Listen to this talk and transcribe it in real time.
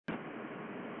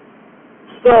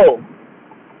So,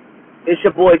 it's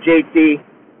your boy JT.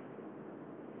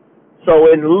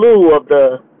 So, in lieu of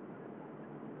the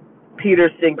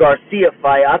Peterson Garcia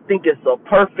fight, I think it's a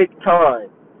perfect time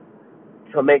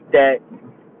to make that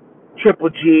Triple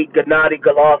G Gennady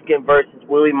Golovkin versus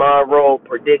Willie Monroe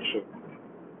prediction.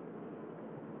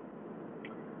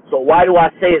 So, why do I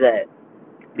say that?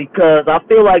 Because I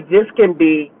feel like this can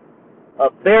be a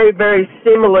very, very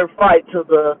similar fight to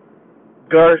the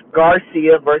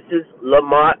Garcia versus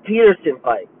Lamont Peterson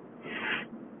fight.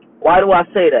 Why do I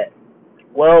say that?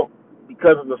 Well,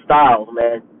 because of the styles,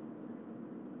 man.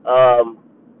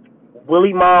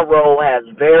 Willie Monroe has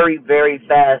very, very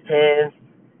fast hands.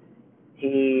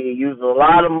 He uses a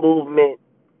lot of movement,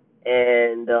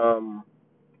 and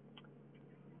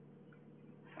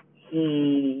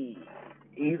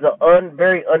he's a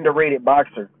very underrated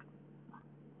boxer.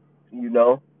 You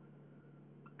know,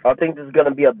 I think this is going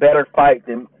to be a better fight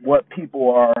than what people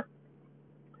are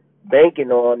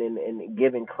banking on and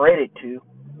giving credit to.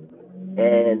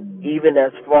 And even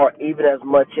as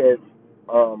much as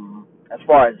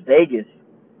far as Vegas,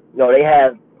 they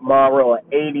have Monroe at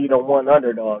 80-1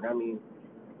 underdog. I mean,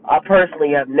 I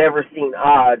personally have never seen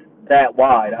odds that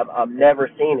wide. I've never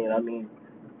seen it. I mean,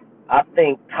 I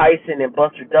think Tyson and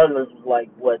Buster Douglas was like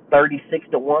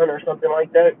 36-1 or something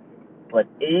like that. But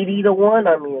 80-1,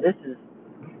 I mean, this is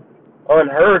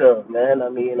unheard of, man. I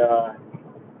mean,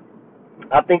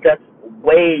 I think that's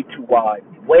way too wide,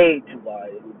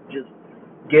 just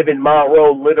giving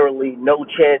Monroe literally no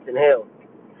chance in hell.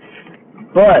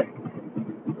 But,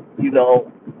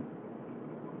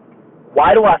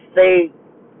 why do I say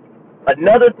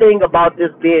another thing about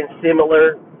this being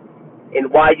similar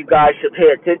and why you guys should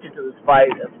pay attention to this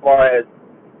fight as far as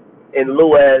in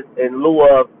lieu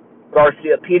of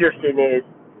Garcia Peterson is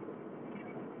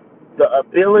the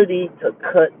ability to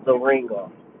cut the ring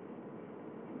off.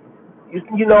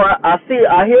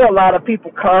 I hear a lot of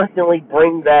people constantly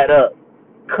bring that up.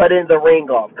 Cutting the ring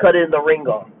off.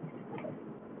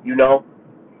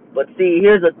 But see,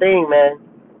 here's the thing, man.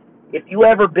 If you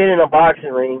ever been in a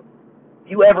boxing ring,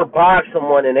 if you ever box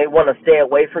someone and they want to stay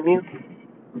away from you,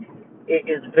 it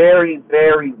is very,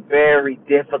 very, very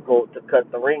difficult to cut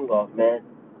the ring off, man.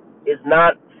 It's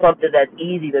not something that's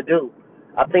easy to do.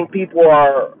 I think people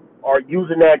are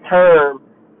using that term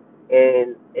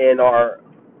and are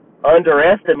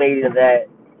underestimating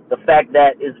the fact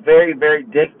that it's very, very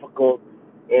difficult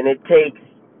and it takes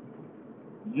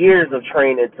years of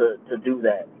training to do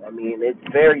that. I mean, it's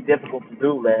very difficult to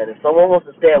do, man. If someone wants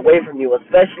to stay away from you,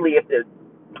 especially if they're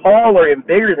taller and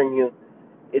bigger than you,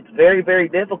 it's very, very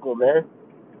difficult, man.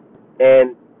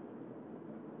 And,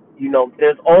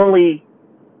 there's only,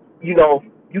 you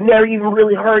never even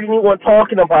really heard anyone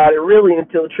talking about it really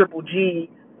until Triple G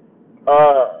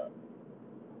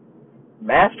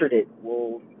mastered it.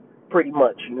 Well, pretty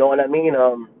much, you know what I mean?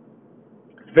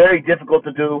 It's very difficult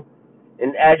to do.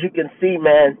 And as you can see,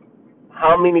 man,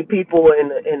 how many people in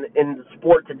the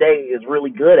sport today is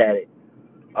really good at it?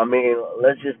 I mean,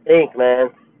 let's just think, man.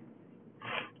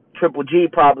 Triple G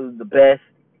probably the best.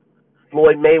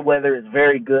 Floyd Mayweather is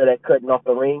very good at cutting off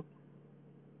the ring.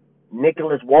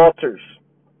 Nicholas Walters,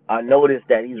 I noticed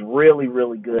that he's really,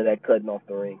 really good at cutting off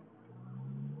the ring.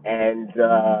 And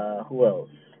who else?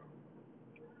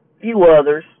 A few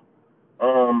others.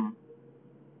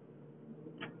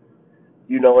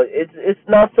 It's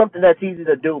not something that's easy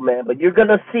to do, man. But you're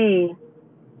gonna see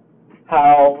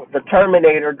how the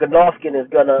Terminator Golovkin is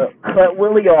gonna cut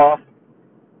Willie off,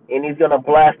 and he's gonna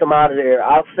blast him out of there.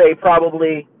 I'll say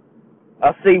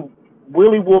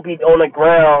Willie will be on the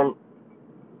ground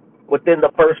within the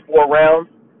first 4 rounds.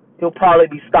 He'll probably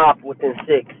be stopped within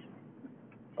 6.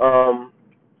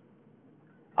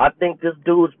 I think this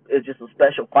dude is just a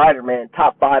special fighter, man.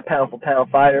 Top 5 pound-for-pound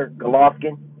fighter,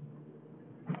 Golovkin.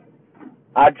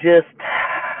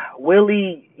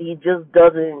 Willie, he's just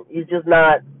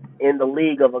not in the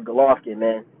league of a Golovkin,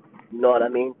 man. You know what I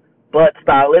mean? But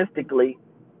stylistically,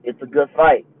 it's a good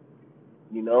fight.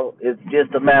 It's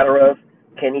just a matter of,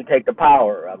 can he take the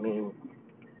power? I mean,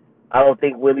 I don't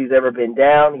think Willie's ever been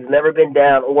down. He's never been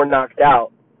down or knocked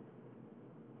out.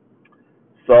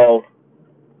 So,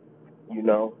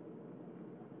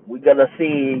 we're going to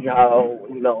see how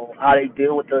they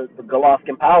deal with the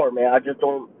Golovkin power, man.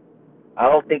 I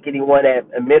don't think anyone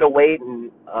at middleweight,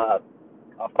 and I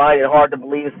find it hard to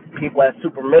believe people at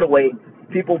super middleweight,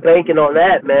 people banking on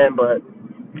that, man, but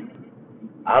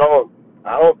I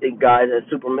don't think guys at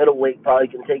super middleweight probably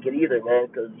can take it either, man,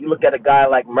 because you look at a guy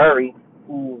like Murray,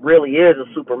 who really is a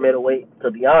super middleweight,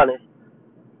 to be honest.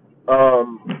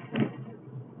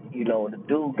 The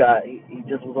dude he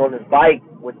just was on his bike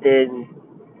within,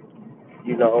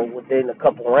 within a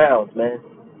couple rounds, man.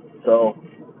 So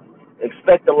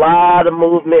expect a lot of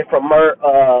movement from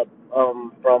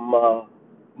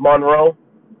Monroe.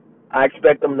 I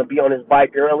expect him to be on his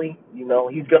bike early. He's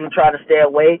going to try to stay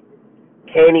away.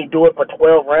 Can he do it for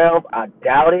 12 rounds? I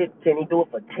doubt it. Can he do it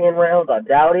for 10 rounds? I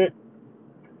doubt it.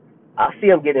 I see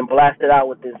him getting blasted out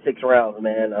within 6 rounds,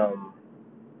 man.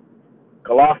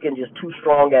 Golovkin just too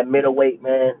strong at middleweight,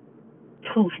 man.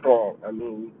 Too strong. I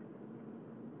mean,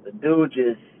 the dude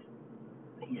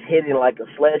he's hitting like a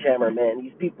sledgehammer, man.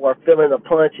 These people are feeling the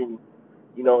punch, and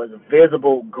there's a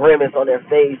visible grimace on their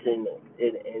face and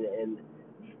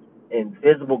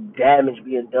visible damage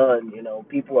being done.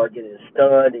 People are getting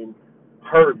stunned and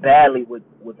hurt badly with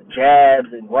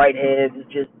jabs and right hands.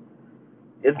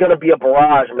 It's gonna be a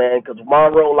barrage, man, because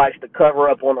Monroe likes to cover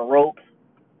up on the ropes.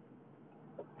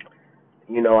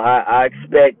 I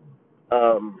expect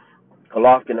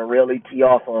Golovkin to really tee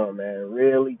off on him, man.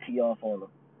 Really tee off on him.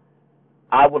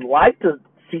 I would like to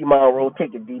see Monroe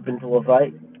take it deep into a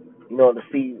fight, to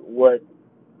see what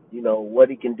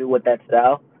he can do with that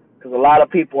style. Because a lot of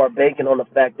people are banking on the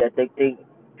fact that they think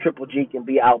Triple G can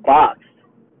be outboxed.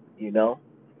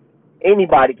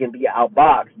 Anybody can be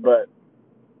outboxed, but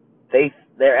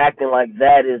they're acting like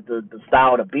that is the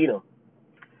style to beat him.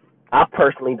 I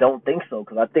personally don't think so,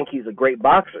 because I think he's a great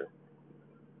boxer.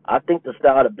 I think the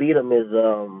style to beat him is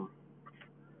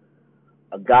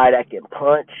a guy that can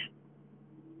punch,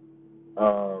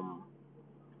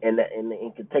 and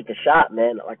can take a shot,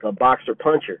 man, like a boxer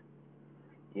puncher.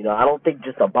 I don't think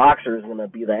just a boxer is gonna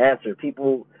be the answer.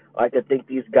 People like to think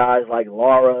these guys like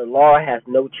Lara. Lara has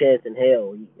no chance in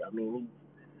hell.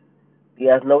 He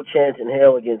has no chance in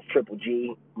hell against Triple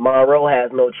G. Monroe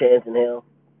has no chance in hell.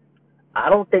 I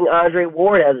don't think Andre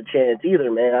Ward has a chance either,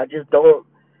 man. I just don't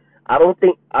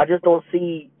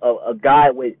see a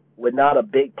guy with not a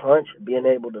big punch being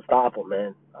able to stop him,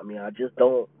 man. I just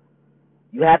don't.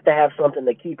 You have to have something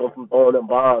to keep him from throwing them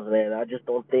bombs, man. I just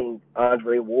don't think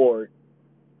Andre Ward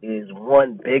is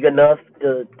one big enough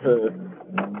to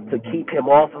keep him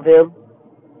off of him,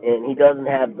 and he doesn't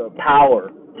have the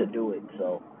power to do it.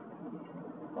 So,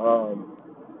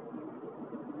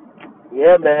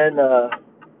 yeah, man.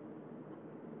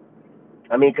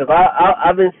 Because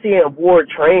I've been seeing Ward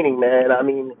training, man.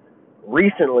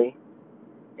 Recently,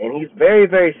 and he's very,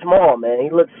 very small, man. He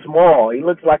looks small. He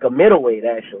looks like a middleweight,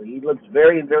 actually. He looks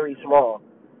very, very small.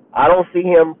 I don't see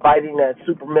him fighting that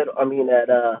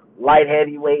light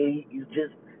heavyweight.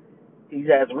 He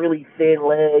has really thin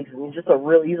legs, and he's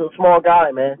a small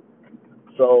guy, man.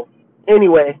 So,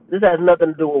 anyway, this has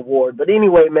nothing to do with Ward. But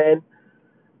anyway, man,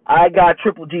 I got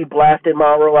Triple G blasted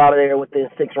Monroe out of there within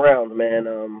 6 rounds, man.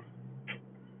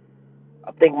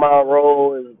 I think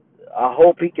Monroe I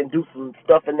hope he can do some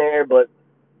stuff in there, but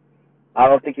I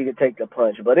don't think he can take a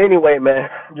punch. But anyway, man,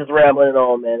 I'm just rambling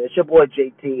on, man. It's your boy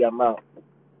JT. I'm out.